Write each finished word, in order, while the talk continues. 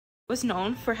Was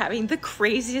known for having the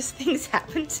craziest things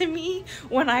happen to me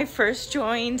when I first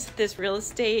joined this real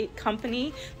estate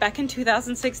company back in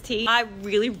 2016. I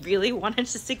really wanted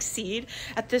to succeed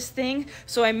at this thing,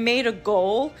 so I made a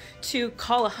goal to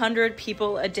call 100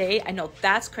 people a day. I know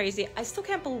that's crazy. I still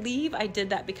can't believe I did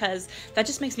that because that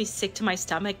just makes me sick to my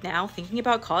stomach now thinking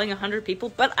about calling 100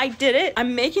 people, but I did it.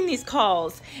 I'm making these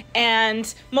calls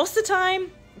and most of the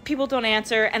time people don't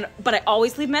answer, but I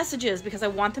always leave messages because I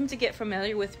want them to get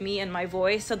familiar with me and my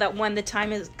voice so that when the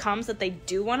time comes that they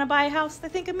do want to buy a house, they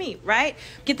think of me, right?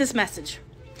 Get this message.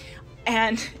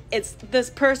 And it's this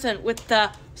person with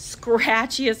the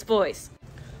scratchiest voice.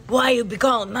 Why you be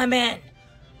calling my man?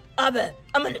 I'm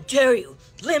gonna tear you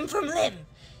limb from limb,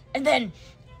 and then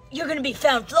you're gonna be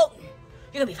found floating.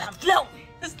 You're gonna be found floating.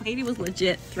 This lady was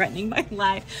legit threatening my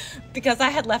life because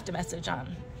I had left a message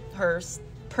on her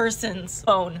person's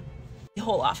phone. The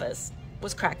whole office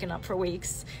was cracking up for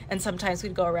weeks, and sometimes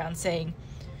we'd go around saying,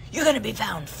 you're gonna be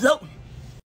found floating.